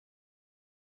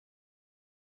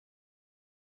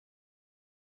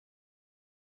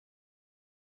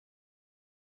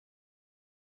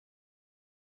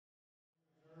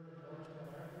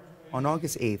On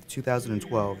August 8,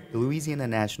 2012, the Louisiana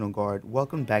National Guard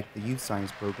welcomed back the youth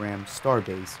science program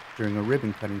STARBASE during a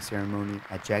ribbon-cutting ceremony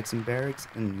at Jackson Barracks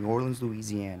in New Orleans,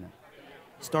 Louisiana.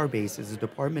 STARBASE is a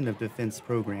Department of Defense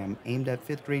program aimed at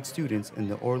fifth-grade students in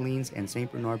the Orleans and St.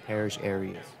 Bernard Parish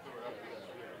areas.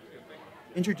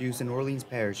 Introduced in Orleans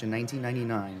Parish in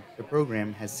 1999, the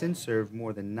program has since served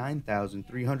more than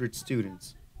 9,300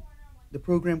 students. The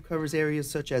program covers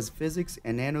areas such as physics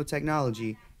and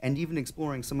nanotechnology, and even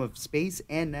exploring some of space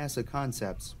and NASA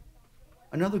concepts.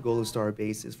 Another goal of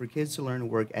STARBASE is for kids to learn to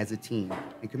work as a team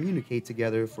and communicate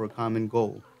together for a common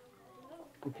goal.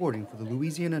 Reporting for the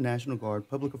Louisiana National Guard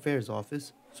Public Affairs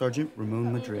Office, Sergeant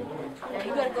Ramon Madrid.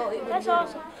 You gotta go. That's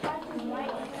awesome.